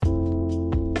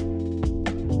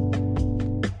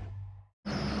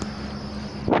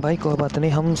भाई कोई बात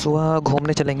नहीं, हम सुबह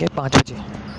घूमने चलेंगे 5 बजे।